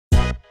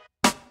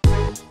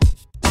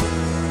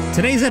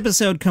Today's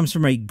episode comes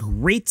from a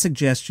great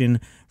suggestion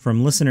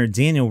from listener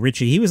Daniel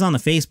Ritchie. He was on the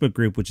Facebook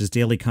group, which is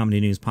Daily Comedy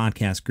News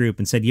Podcast Group,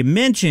 and said, you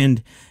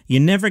mentioned you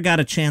never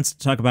got a chance to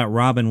talk about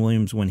Robin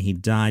Williams when he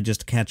died, just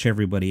to catch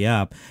everybody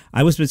up.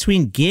 I was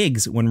between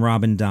gigs when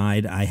Robin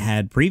died. I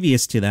had,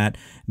 previous to that,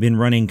 been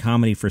running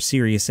comedy for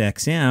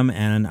SiriusXM,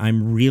 and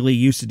I'm really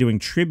used to doing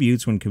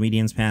tributes when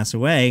comedians pass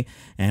away,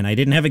 and I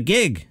didn't have a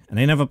gig, and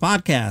I didn't have a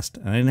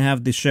podcast, I didn't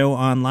have the show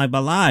on Live by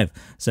Live,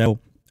 so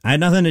I had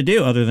nothing to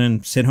do other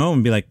than sit home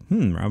and be like,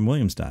 Robin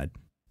Williams died.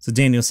 So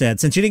Daniel said,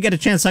 since you didn't get a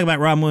chance to talk about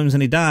Robin Williams when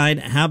he died,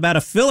 how about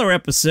a filler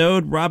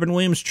episode, Robin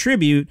Williams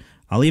tribute?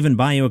 I'll even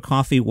buy you a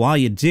coffee while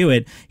you do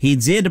it. He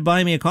did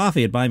buy me a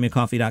coffee at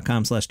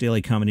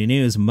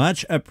buymeacoffee.com/dailycomedynews.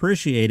 Much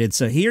appreciated.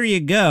 So here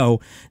you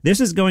go. This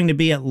is going to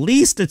be at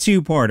least a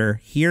two-parter.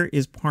 Here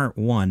is part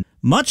one.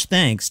 Much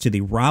thanks to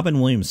the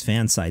Robin Williams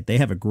fan site. They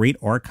have a great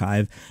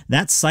archive.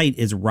 That site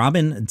is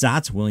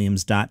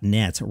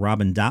robin.williams.net,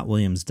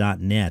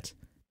 robin.williams.net.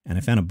 And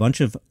I found a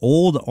bunch of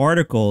old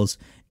articles.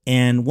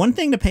 And one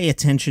thing to pay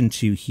attention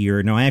to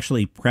here, now I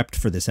actually prepped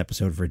for this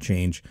episode for a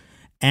change.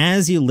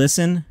 As you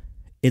listen,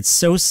 it's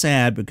so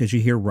sad because you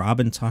hear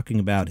Robin talking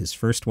about his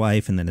first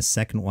wife and then his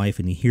second wife,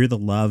 and you hear the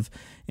love,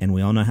 and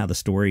we all know how the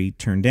story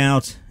turned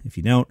out. If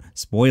you don't,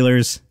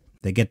 spoilers,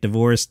 they get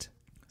divorced.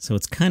 So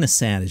it's kind of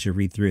sad as you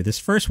read through. This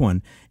first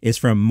one is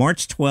from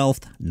March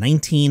 12th,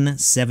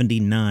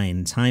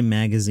 1979, Time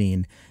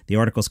Magazine. The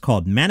article's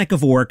called Manic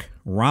of Work,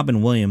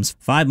 Robin Williams.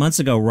 5 months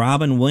ago,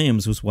 Robin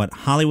Williams was what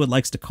Hollywood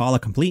likes to call a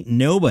complete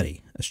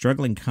nobody, a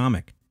struggling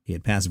comic. He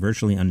had passed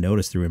virtually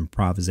unnoticed through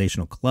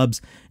improvisational clubs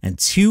and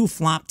 2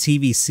 flop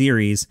TV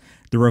series,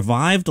 the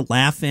revived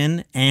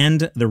Laugh-In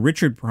and the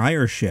Richard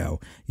Pryor Show.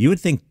 You would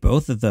think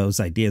both of those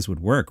ideas would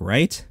work,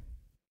 right?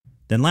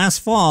 Then last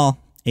fall,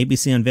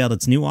 ABC unveiled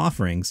its new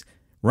offerings.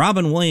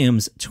 Robin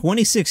Williams,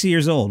 26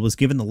 years old, was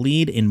given the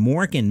lead in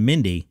Mork and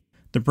Mindy.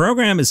 The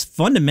program is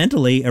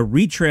fundamentally a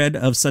retread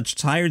of such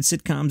tired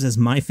sitcoms as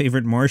My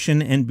Favorite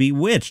Martian and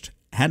Bewitched.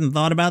 Hadn't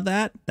thought about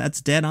that? That's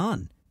dead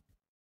on.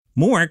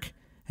 Mork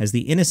has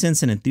the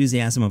innocence and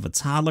enthusiasm of a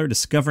toddler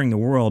discovering the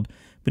world,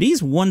 but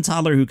he's one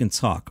toddler who can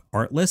talk.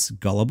 Artless,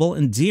 gullible,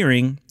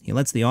 endearing. He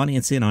lets the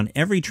audience in on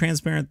every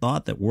transparent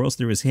thought that whirls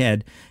through his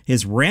head.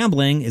 His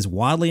rambling is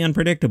wildly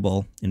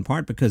unpredictable, in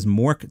part because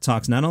Mork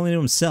talks not only to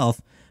himself,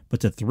 but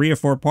to 3 or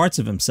 4 parts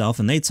of himself,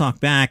 and they talk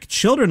back.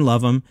 Children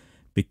love him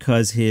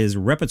because his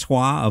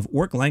repertoire of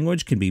orc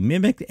language can be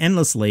mimicked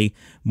endlessly.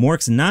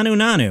 Mork's Nanu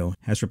Nanu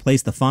has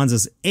replaced the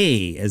Fonz's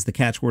A as the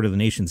catchword of the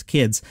nation's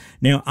kids.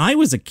 Now, I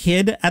was a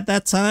kid at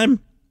that time.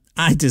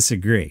 I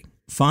disagree.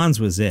 Fonz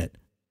was it.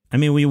 I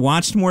mean, we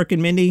watched Mork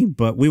and Mindy,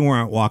 but we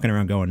weren't walking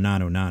around going,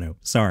 Nanu, Nanu.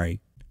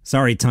 Sorry,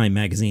 Time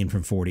Magazine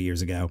from 40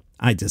 years ago.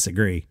 I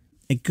disagree.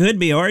 It could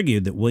be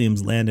argued that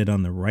Williams landed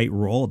on the right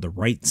role at the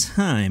right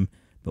time,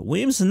 but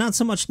Williams is not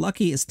so much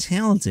lucky as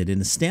talented. In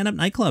his stand-up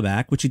nightclub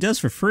act, which he does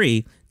for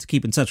free to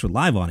keep in touch with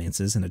live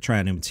audiences and to try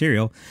out new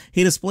material,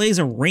 he displays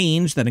a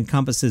range that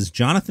encompasses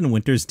Jonathan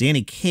Winters,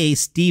 Danny Kaye,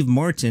 Steve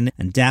Martin,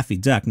 and Daffy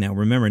Duck. Now,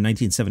 remember, in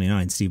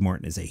 1979, Steve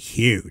Martin is a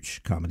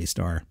huge comedy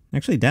star.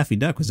 Actually, Daffy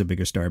Duck was a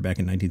bigger star back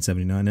in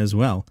 1979 as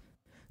well.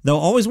 Though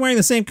always wearing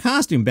the same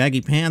costume, baggy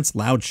pants,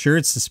 loud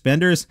shirts,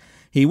 suspenders,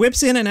 he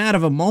whips in and out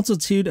of a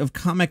multitude of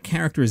comic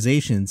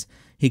characterizations.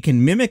 He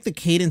can mimic the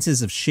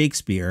cadences of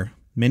Shakespeare,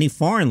 many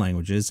foreign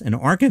languages, an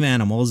ark of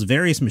animals,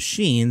 various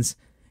machines.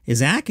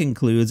 His act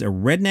includes a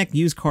redneck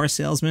used car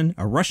salesman,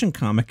 a Russian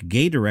comic, a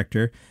gay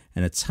director,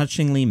 and a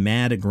touchingly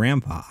mad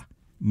grandpa.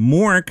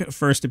 Mork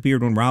first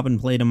appeared when Robin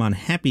played him on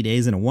Happy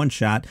Days in a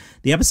one-shot.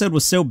 The episode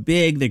was so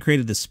big they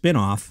created the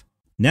spin-off.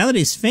 Now that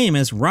he's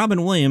famous,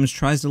 Robin Williams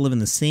tries to live in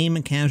the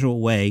same casual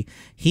way.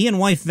 He and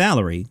wife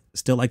Valerie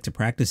still like to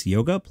practice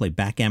yoga, play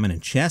backgammon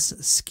and chess,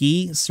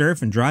 ski,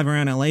 surf, and drive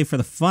around LA for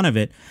the fun of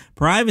it.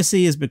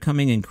 Privacy is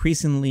becoming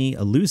increasingly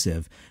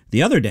elusive.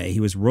 The other day,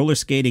 he was roller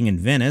skating in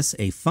Venice,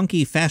 a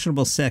funky,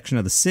 fashionable section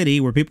of the city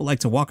where people like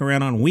to walk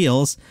around on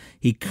wheels.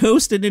 He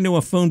coasted into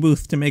a phone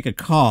booth to make a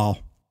call.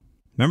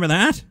 Remember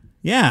that?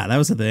 Yeah, that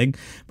was the thing.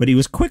 But he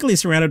was quickly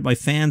surrounded by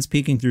fans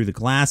peeking through the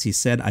glass. He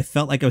said, I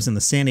felt like I was in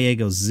the San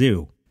Diego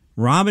Zoo.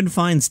 Robin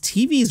finds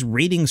TV's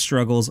rating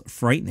struggles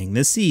frightening.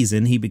 This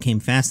season, he became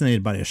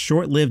fascinated by a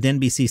short-lived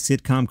NBC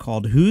sitcom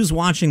called Who's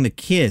Watching the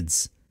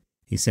Kids?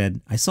 He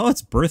said, I saw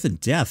its birth and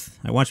death.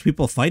 I watched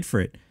people fight for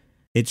it.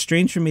 It's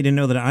strange for me to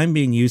know that I'm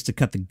being used to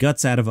cut the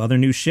guts out of other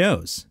new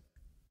shows.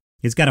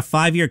 He's got a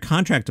 5-year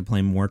contract to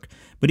play Mork,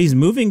 but he's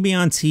moving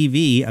beyond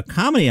TV. A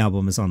comedy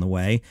album is on the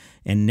way,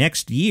 and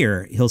next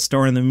year he'll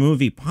star in the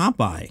movie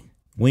Popeye.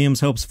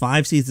 Williams hopes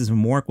 5 seasons of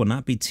Mork will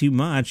not be too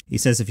much. He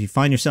says if you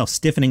find yourself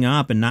stiffening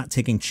up and not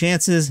taking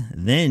chances,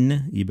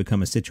 then you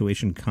become a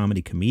situation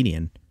comedy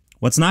comedian.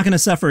 What's not going to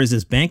suffer is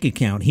his bank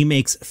account. He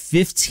makes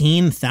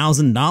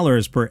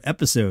 $15,000 per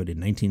episode in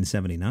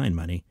 1979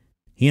 money.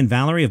 He and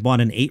Valerie have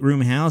bought an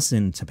 8-room house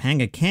in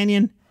Topanga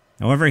Canyon.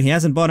 However, he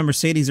hasn't bought a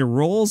Mercedes or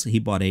Rolls. He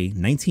bought a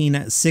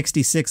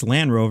 1966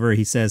 Land Rover.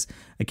 He says,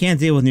 I can't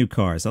deal with new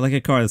cars. I like a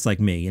car that's like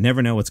me. You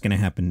never know what's going to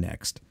happen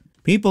next.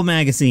 People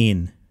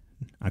magazine.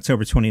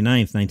 October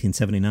 29th,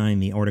 1979,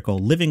 the article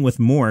Living with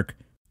Mork.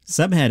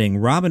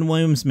 Subheading, Robin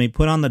Williams may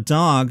put on the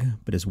dog,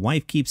 but his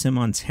wife keeps him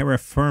on terra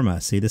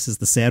firma. See, this is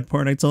the sad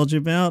part I told you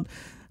about.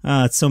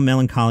 It's so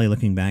melancholy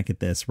looking back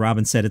at this.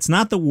 Robin said, it's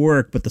not the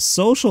work, but the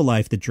social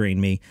life that drained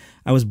me.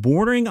 I was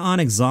bordering on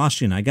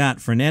exhaustion. I got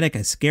frenetic.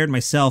 I scared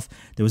myself.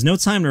 There was no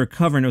time to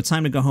recover, no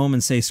time to go home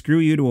and say, screw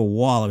you to a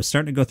wall. I was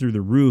starting to go through the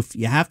roof.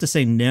 You have to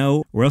say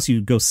no, or else you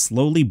go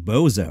slowly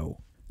bozo.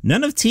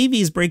 None of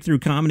TV's breakthrough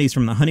comedies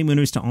from The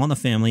Honeymooners to All in the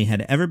Family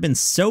had ever been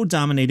so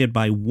dominated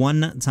by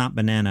one top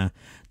banana.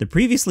 The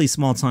previously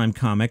small-time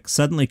comic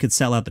suddenly could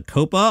sell out the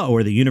Copa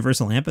or the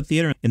Universal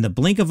Amphitheater in the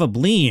blink of a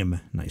bleam.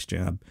 Nice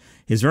job.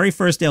 His very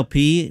first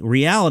LP,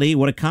 Reality,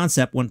 What a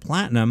Concept, went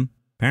platinum.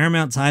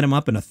 Paramount tied him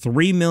up in a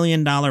 $3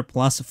 million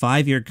plus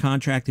 5-year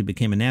contract. He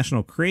became a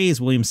national craze.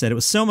 Williams said, it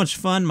was so much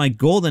fun, my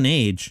golden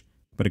age.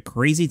 But a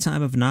crazy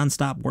time of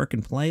nonstop work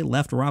and play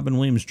left Robin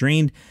Williams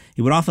drained.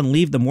 He would often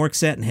leave the Mork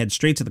set and head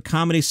straight to the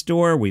Comedy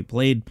Store. We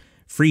played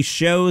free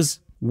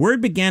shows.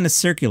 Word began to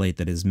circulate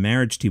that his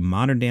marriage to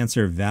modern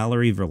dancer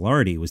Valerie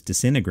Velarde was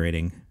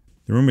disintegrating.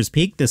 The rumors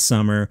peaked this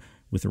summer,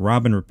 with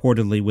Robin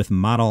reportedly with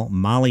model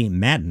Molly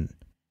Madden.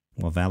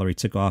 While Valerie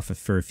took off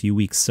for a few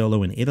weeks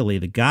solo in Italy,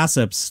 the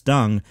gossip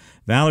stung.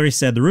 Valerie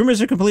said, the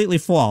rumors are completely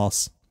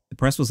false. The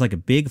press was like a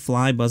big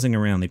fly buzzing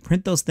around. They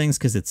print those things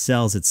because it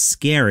sells. It's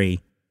scary.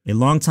 A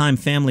longtime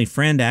family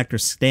friend, actor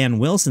Stan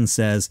Wilson,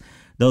 says,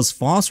 those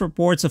false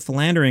reports of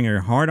philandering are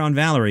hard on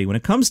Valerie. When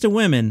it comes to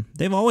women,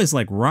 they've always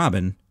liked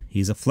Robin.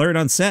 He's a flirt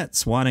on set,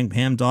 swatting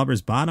Pam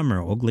Dauber's bottom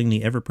or ogling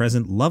the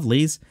ever-present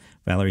Lovelies.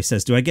 Valerie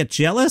says, do I get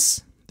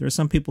jealous? There are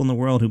some people in the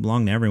world who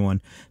belong to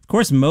everyone. Of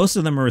course, most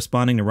of them are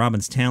responding to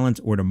Robin's talent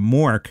or to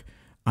Mork.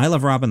 I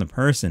love Robin the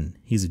person.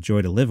 He's a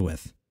joy to live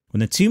with. When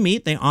the two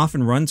meet, they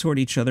often run toward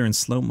each other in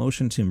slow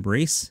motion to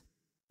embrace.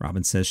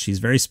 Robin says she's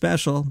very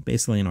special,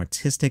 basically an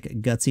artistic,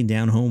 gutsy,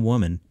 down-home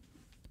woman.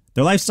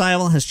 Their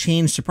lifestyle has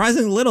changed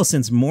surprisingly little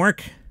since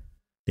Mork.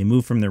 They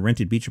moved from their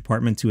rented beach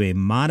apartment to a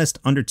modest,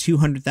 under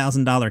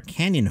 $200,000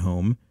 canyon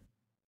home.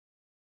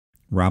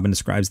 Robin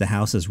describes the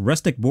house as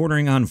rustic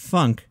bordering on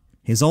funk.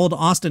 His old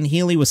Austin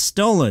Healey was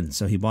stolen,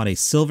 so he bought a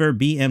silver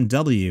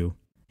BMW.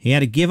 He had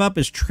to give up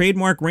his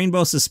trademark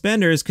rainbow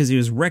suspenders because he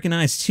was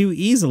recognized too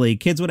easily.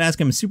 Kids would ask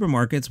him in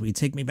supermarkets, will you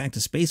take me back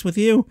to space with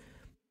you?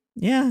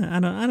 Yeah, I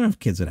don't know if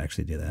kids would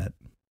actually do that.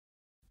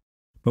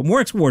 But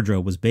Mork's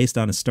wardrobe was based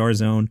on his star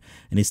zone,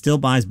 and he still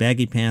buys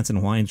baggy pants and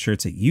Hawaiian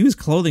shirts at used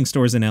clothing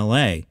stores in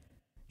L.A.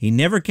 He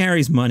never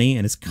carries money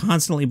and is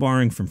constantly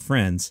borrowing from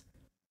friends.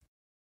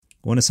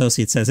 One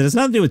associate says, it has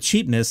nothing to do with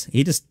cheapness,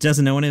 he just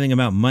doesn't know anything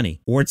about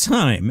money. Or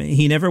time.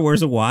 He never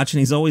wears a watch and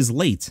he's always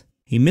late.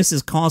 He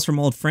misses calls from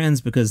old friends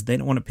because they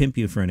don't want to pimp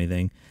you for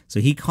anything, so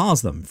he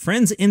calls them.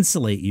 Friends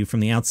insulate you from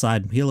the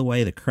outside and peel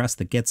away the crust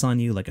that gets on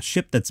you like a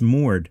ship that's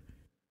moored.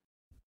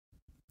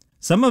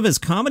 Some of his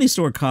Comedy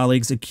Store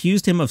colleagues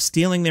accused him of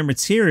stealing their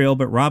material,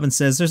 but Robin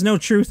says there's no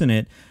truth in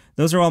it.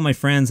 Those are all my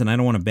friends, and I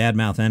don't want to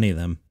badmouth any of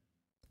them.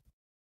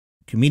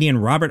 Comedian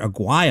Robert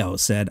Aguayo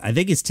said, I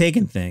think he's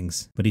taken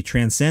things, but he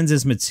transcends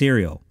his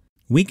material.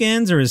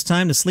 Weekends are his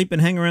time to sleep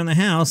and hang around the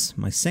house,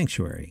 my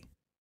sanctuary.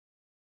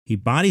 He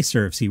body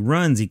surfs, he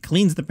runs, he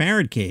cleans the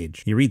parrot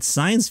cage. He reads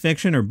science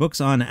fiction or books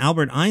on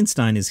Albert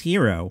Einstein, his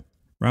hero.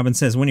 Robin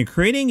says, when you're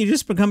creating, you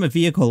just become a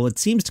vehicle. It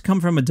seems to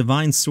come from a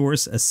divine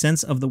source, a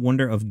sense of the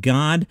wonder of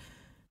God.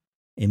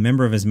 A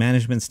member of his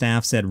management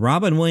staff said,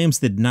 Robin Williams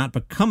did not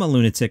become a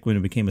lunatic when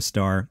he became a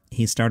star.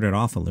 He started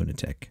off a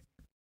lunatic.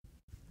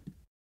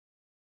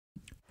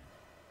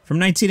 From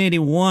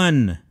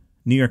 1981,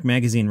 New York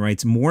Magazine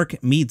writes,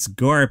 Mork meets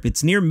Garp.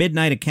 It's near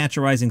midnight at Catch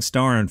a Rising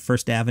Star on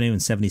 1st Avenue and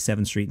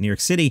 77th Street, New York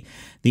City.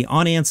 The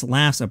audience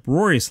laughs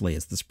uproariously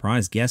as the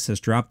surprise guest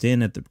has dropped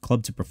in at the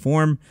club to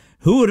perform.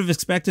 Who would have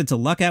expected to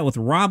luck out with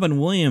Robin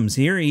Williams?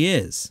 Here he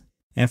is.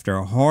 After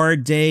a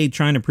hard day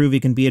trying to prove he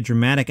can be a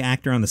dramatic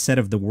actor on the set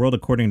of The World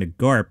According to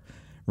Garp,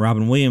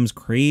 Robin Williams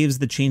craves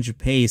the change of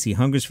pace. He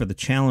hungers for the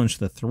challenge,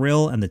 the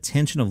thrill, and the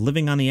tension of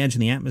living on the edge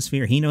in the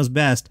atmosphere he knows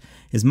best.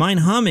 His mind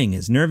humming,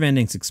 his nerve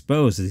endings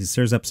exposed as he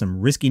stirs up some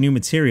risky new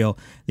material.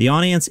 The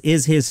audience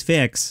is his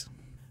fix.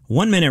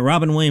 1 minute,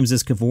 Robin Williams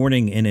is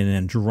cavorting in an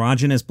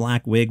androgynous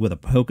black wig with a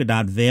polka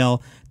dot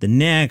veil. The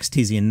next,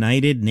 he's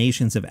United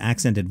Nations of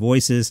accented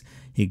voices.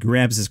 He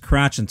grabs his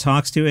crotch and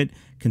talks to it,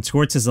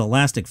 contorts his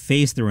elastic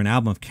face through an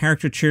album of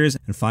caricatures,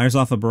 and fires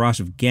off a barrage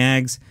of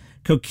gags.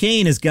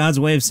 Cocaine is God's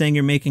way of saying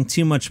you're making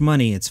too much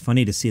money. It's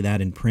funny to see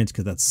that in print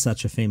because that's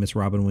such a famous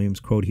Robin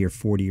Williams quote here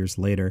 40 years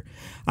later.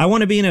 I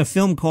want to be in a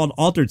film called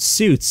Altered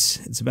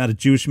Suits. It's about a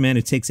Jewish man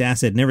who takes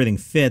acid and everything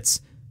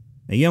fits.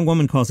 A young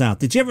woman calls out,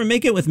 did you ever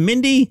make it with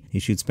Mindy? He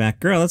shoots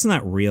back, girl, that's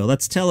not real.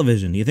 That's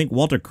television. Do you think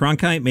Walter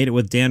Cronkite made it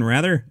with Dan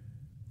Rather?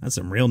 That's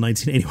some real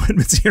 1981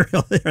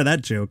 material there,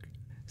 that joke.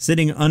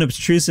 Sitting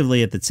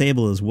unobtrusively at the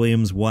table is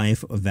Williams'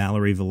 wife,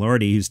 Valerie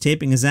Velarde, who's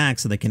taping his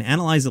act so they can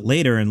analyze it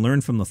later and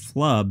learn from the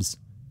flubs.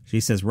 She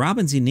says,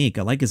 Robin's unique.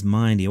 I like his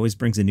mind. He always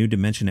brings a new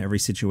dimension to every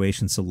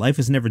situation, so life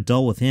is never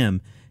dull with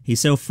him. He's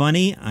so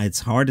funny,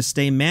 it's hard to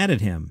stay mad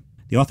at him.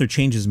 The author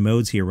changes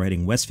modes here,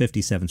 writing West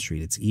 57th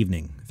Street. It's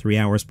evening, 3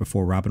 hours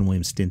before Robin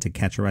Williams' stint at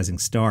Catch a Rising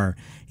Star.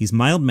 He's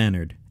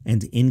mild-mannered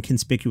and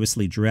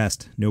inconspicuously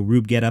dressed. No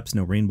rube get-ups,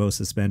 no rainbow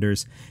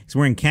suspenders. He's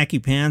wearing khaki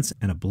pants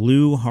and a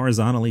blue,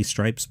 horizontally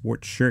striped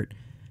sports shirt.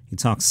 He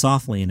talks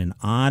softly in an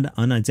odd,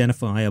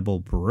 unidentifiable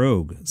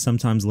brogue,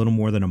 sometimes little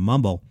more than a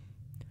mumble.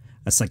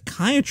 A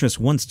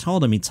psychiatrist once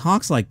told him he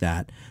talks like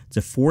that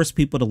to force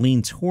people to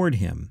lean toward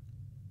him.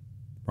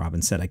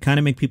 Robin said, I kind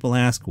of make people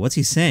ask, what's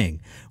he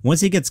saying?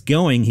 Once he gets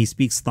going, he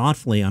speaks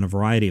thoughtfully on a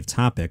variety of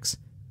topics.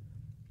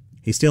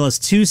 He still has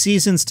 2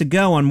 seasons to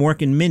go on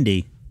Mork and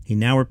Mindy. He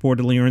now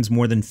reportedly earns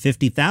more than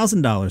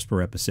 $50,000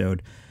 per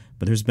episode,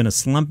 but there's been a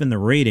slump in the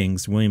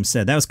ratings, Williams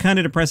said. That was kind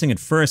of depressing at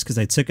first because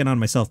I took it on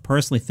myself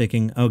personally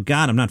thinking, oh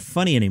God, I'm not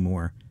funny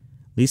anymore.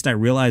 At least I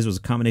realized it was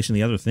a combination of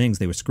the other things.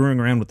 They were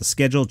screwing around with the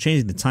schedule,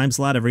 changing the time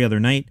slot every other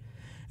night.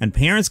 And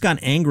parents got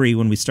angry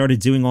when we started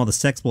doing all the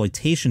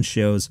sexploitation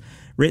shows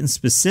written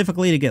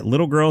specifically to get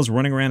little girls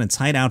running around in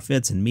tight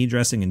outfits and me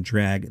dressing in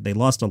drag. They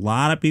lost a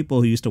lot of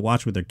people who used to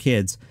watch with their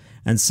kids.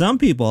 And some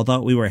people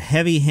thought we were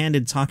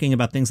heavy-handed talking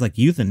about things like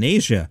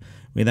euthanasia.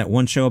 We had that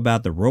one show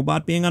about the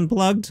robot being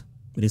unplugged.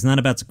 But he's not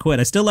about to quit.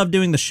 I still love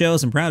doing the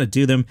shows. I'm proud to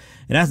do them.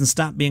 It hasn't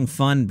stopped being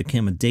fun,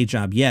 become a day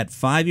job yet.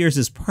 5 years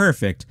is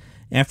perfect.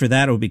 After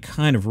that, it would be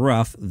kind of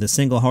rough. The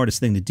single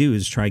hardest thing to do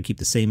is try to keep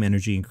the same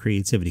energy and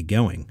creativity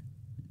going.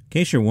 In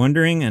case you're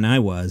wondering, and I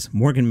was,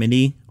 Mork and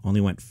Mindy only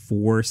went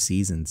 4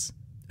 seasons.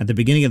 At the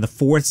beginning of the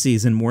 4th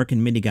season, Mork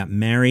and Mindy got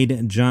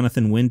married.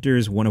 Jonathan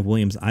Winters, one of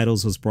Williams'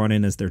 idols, was brought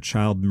in as their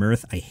child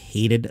Mirth. I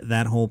hated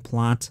that whole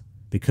plot.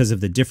 Because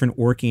of the different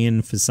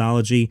Orkian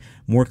physiology,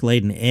 Mork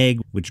laid an egg,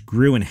 which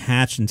grew and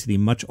hatched into the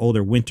much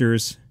older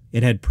Winters.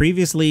 It had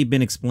previously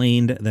been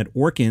explained that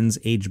Orkins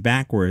age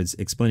backwards,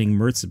 explaining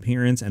Mirth's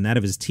appearance and that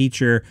of his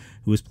teacher,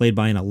 who was played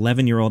by an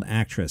 11-year-old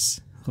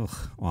actress.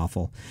 Ugh,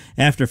 awful.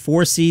 After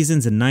 4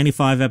 seasons and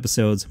 95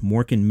 episodes,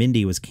 Mork and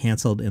Mindy was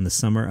canceled in the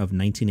summer of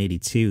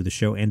 1982. The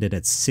show ended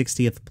at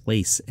 60th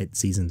place at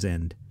season's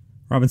end.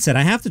 Robin said,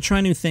 I have to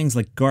try new things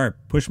like Garp,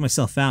 push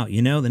myself out,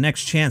 the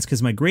next chance,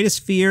 because my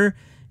greatest fear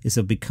is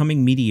of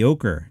becoming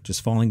mediocre,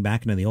 just falling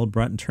back into the old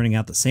rut and turning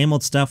out the same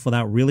old stuff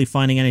without really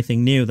finding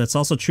anything new. That's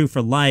also true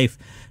for life.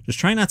 Just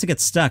try not to get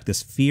stuck.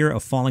 This fear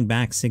of falling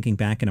back, sinking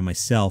back into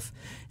myself.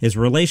 His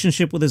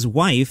relationship with his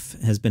wife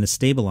has been a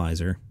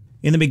stabilizer.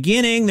 In the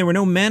beginning, there were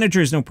no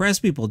managers, no press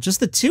people, just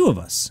the 2 of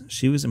us.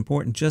 She was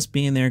important, just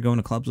being there, going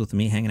to clubs with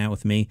me, hanging out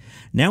with me.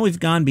 Now we've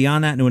gone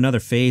beyond that into another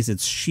phase.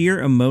 It's sheer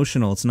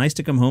emotional. It's nice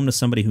to come home to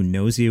somebody who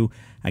knows you.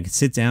 I could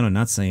sit down and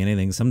not say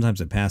anything.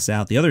 Sometimes I pass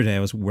out. The other day I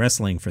was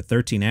wrestling for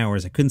 13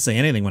 hours. I couldn't say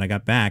anything when I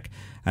got back.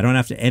 I don't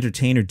have to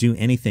entertain or do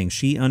anything.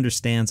 She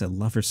understands. I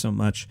love her so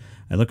much.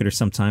 I look at her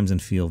sometimes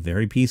and feel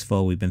very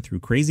peaceful. We've been through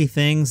crazy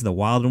things, the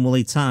wild and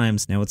woolly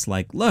times. Now it's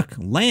like, look,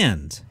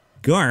 land.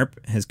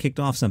 Garp has kicked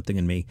off something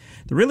in me.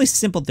 The really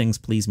simple things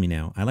please me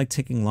now. I like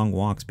taking long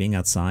walks, being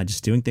outside,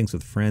 just doing things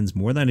with friends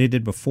more than I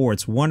did before.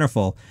 It's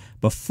wonderful.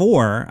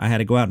 Before, I had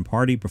to go out and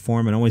party,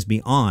 perform, and always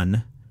be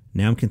on.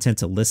 Now I'm content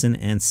to listen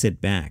and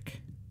sit back.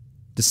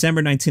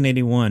 December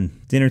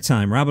 1981, dinner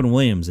time. Robin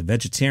Williams, a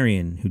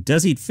vegetarian who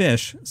does eat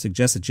fish,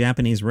 suggests a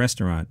Japanese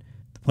restaurant.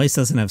 The place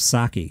doesn't have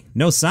sake.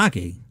 No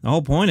sake. The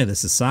whole point of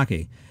this is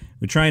sake.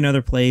 We try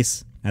another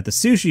place. At the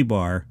sushi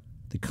bar,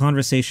 the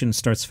conversation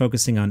starts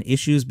focusing on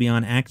issues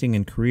beyond acting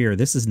and career.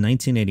 This is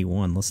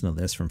 1981. Listen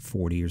to this from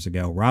 40 years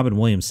ago. Robin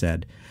Williams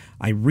said,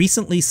 I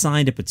recently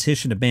signed a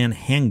petition to ban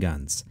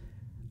handguns.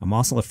 I'm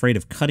also afraid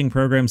of cutting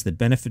programs that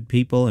benefit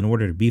people in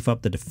order to beef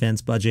up the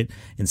defense budget.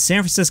 In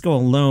San Francisco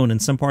alone, in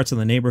some parts of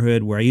the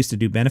neighborhood where I used to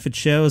do benefit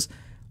shows,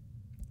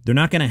 they're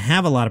not going to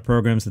have a lot of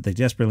programs that they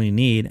desperately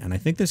need, and I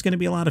think there's going to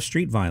be a lot of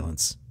street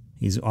violence.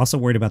 He's also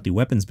worried about the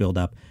weapons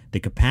buildup. The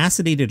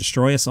capacity to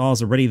destroy us all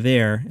is already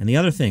there. And the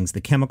other things, the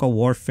chemical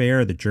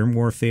warfare, the germ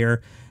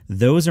warfare,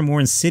 those are more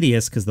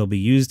insidious because they'll be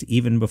used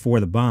even before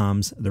the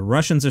bombs. The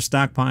Russians are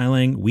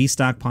stockpiling. We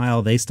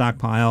stockpile. They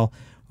stockpile.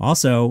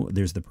 Also,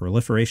 there's the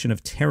proliferation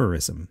of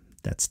terrorism.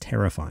 That's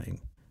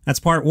terrifying. That's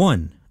part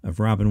 1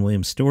 of Robin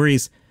Williams'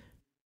 stories.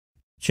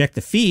 Check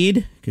the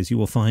feed because you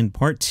will find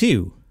part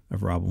 2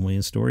 of Robin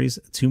Williams' stories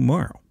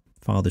tomorrow.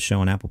 Follow the show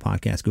on Apple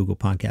Podcasts, Google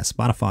Podcasts,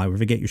 Spotify, wherever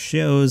you get your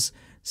shows.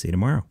 See you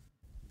tomorrow.